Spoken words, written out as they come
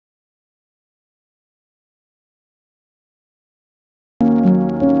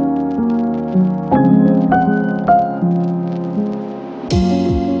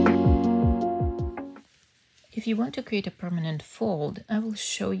If you want to create a permanent fold, I will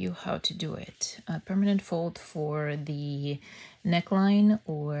show you how to do it. A permanent fold for the neckline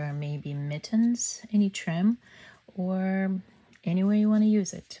or maybe mittens, any trim, or any way you want to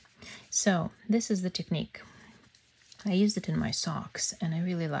use it. So this is the technique. I used it in my socks and I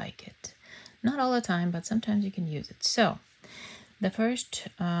really like it. Not all the time, but sometimes you can use it. So the first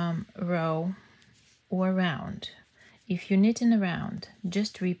row or round, if you knit in a round,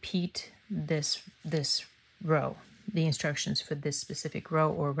 just repeat this row, the instructions for this specific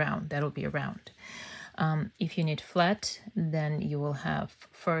row or round. That'll be a round. If you knit flat, then you will have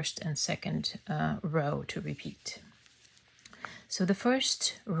first and second row to repeat. So the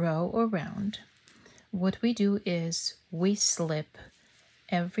first row or round, what we do is we slip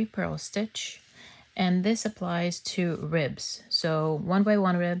every purl stitch, and this applies to ribs. So 1 by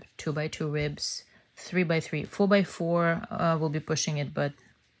 1 rib, 2 by 2 ribs, 3 by 3, 4 by 4 we'll be pushing it, but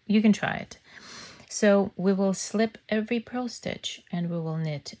you can try it. So we will slip every purl stitch and we will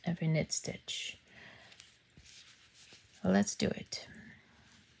knit every knit stitch. Let's do it.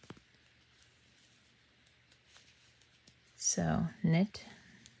 So knit,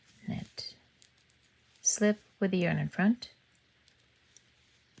 knit, slip with the yarn in front,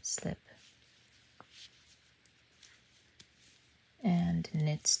 slip, and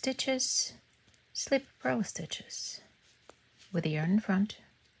knit stitches, slip purl stitches with the yarn in front,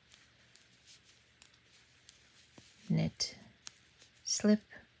 knit, slip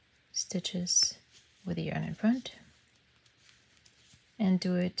stitches with the yarn in front, and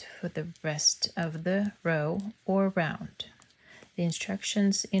do it for the rest of the row or round. The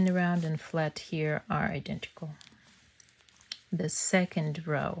instructions in the round and flat here are identical. The second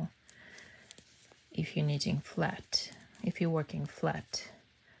row, if you're knitting flat, if you're working flat,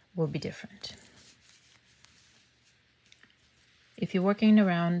 will be different. If you're working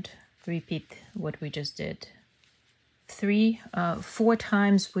around, repeat what we just did. 4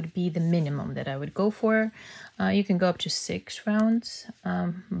 times would be the minimum that I would go for. You can go up to 6 rounds,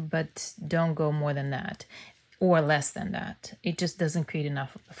 but don't go more than that or less than that. It just doesn't create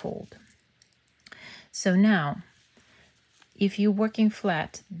enough of the fold. So now, if you're working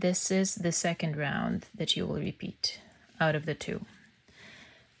flat, this is the second round that you will repeat out of the 2.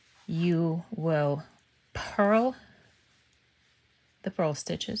 You will purl the purl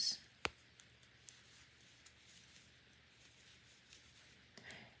stitches,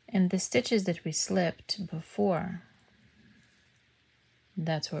 and the stitches that we slipped before,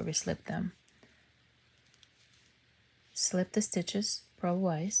 that's where we slip them. Slip the stitches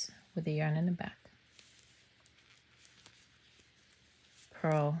purlwise with the yarn in the back.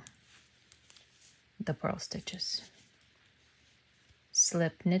 Purl the purl stitches.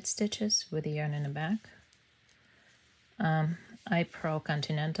 Slip knit stitches with the yarn in the back. I purl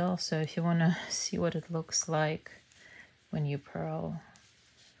continental, so if you want to see what it looks like when you purl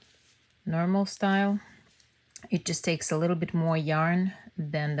normal style, it just takes a little bit more yarn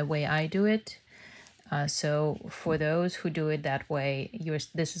than the way I do it. So for those who do it that way,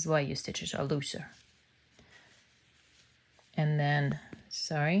 this is why your stitches are looser. And then,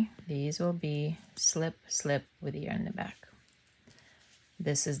 these will be slip, slip with the yarn in the back.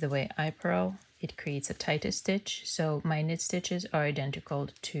 This is the way I purl. It creates a tighter stitch, so my knit stitches are identical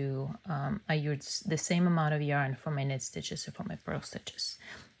to, I use the same amount of yarn for my knit stitches and for my purl stitches.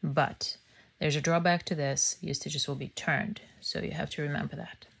 But there's a drawback to this, your stitches will be turned, so you have to remember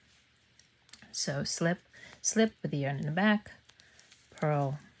that. So slip, slip with the yarn in the back,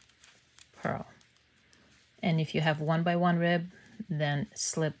 purl, purl. And if you have 1 by 1 rib, then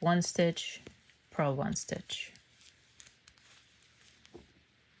slip 1 stitch, purl 1 stitch.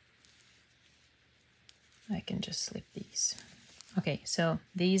 I can just slip these. Okay, so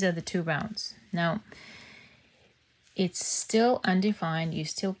these are the 2 rounds. Now, it's still undefined, you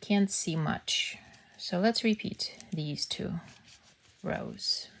still can't see much. So let's repeat these 2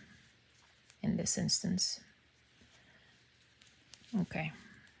 rows in this instance. Okay.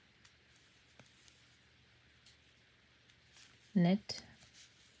 Knit,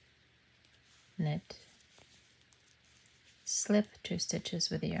 knit, slip 2 stitches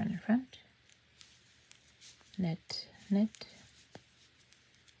with the yarn in front, knit, knit,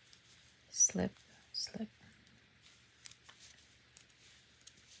 slip, slip.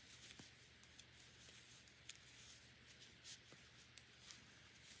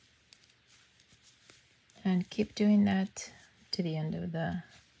 And keep doing that to the end of the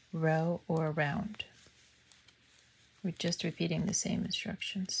row or round. We're just repeating the same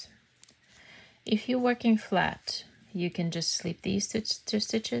instructions. If you're working flat, you can just slip these 2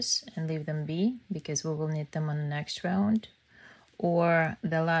 stitches and leave them be, because we will knit them on the next round. or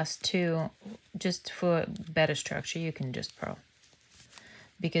the last two, just for better structure, you can just purl,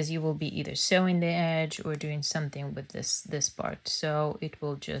 because you will be either sewing the edge or doing something with this part. So it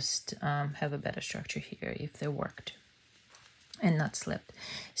will just have a better structure here if they worked and not slipped.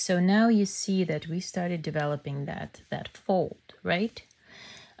 So now you see that we started developing that fold, right?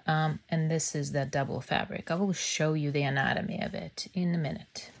 And this is that double fabric. I will show you the anatomy of it in a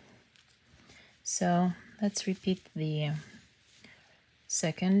minute. So let's repeat the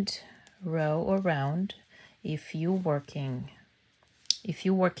second row or round. If you're working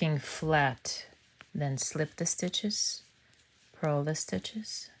flat, then slip the stitches, purl the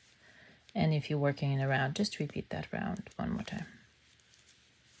stitches. And if you're working in a round, just repeat that round one more time.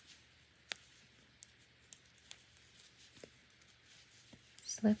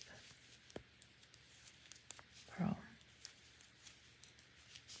 Slip, purl,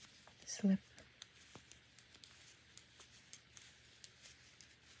 slip,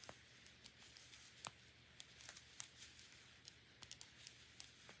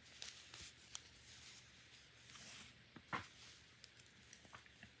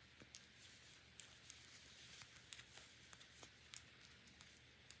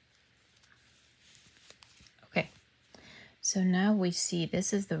 okay. So now we see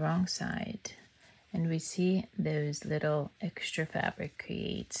this is the wrong side, and we see those little extra fabric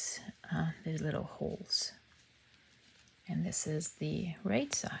creates these little holes. And this is the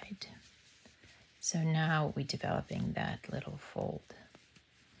right side. So now we're developing that little fold.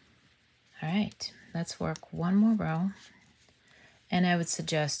 All right, let's work one more row. And I would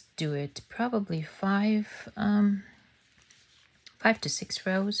suggest do it probably 5 to 6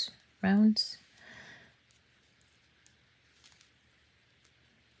 rounds.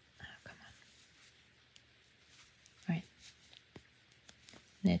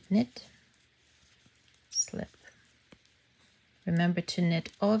 Knit, knit, slip. Remember to knit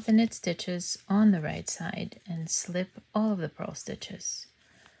all of the knit stitches on the right side and slip all of the purl stitches.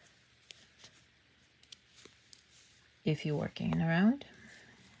 If you're working in a round,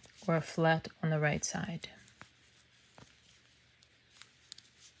 or flat on the right side.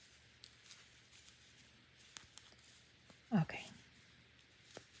 Okay.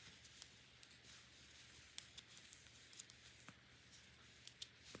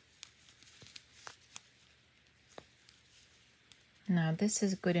 Now this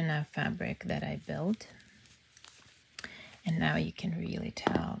is good enough fabric that I built. And now you can really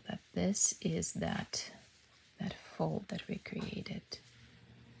tell that this is that fold that we created.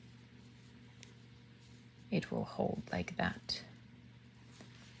 It will hold like that.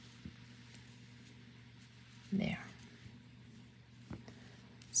 There.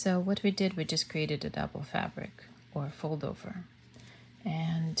 So what we did, we just created a double fabric or fold over.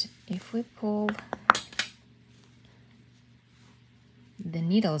 And if we pull the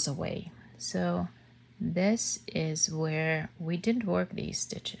needles away, so this is where we didn't work these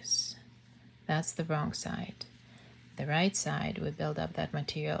stitches. That's the wrong side. The right side, we build up that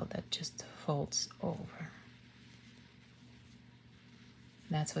material that just folds over.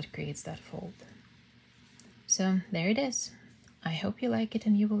 That's what creates that fold. So there it is. I hope you like it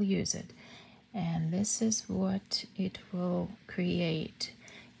and you will use it. And this is what it will create.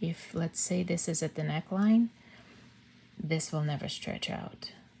 If, let's say, this is at the neckline, this will never stretch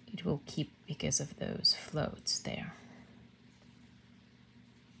out. It will keep because of those floats there.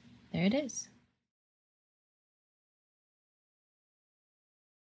 There it is.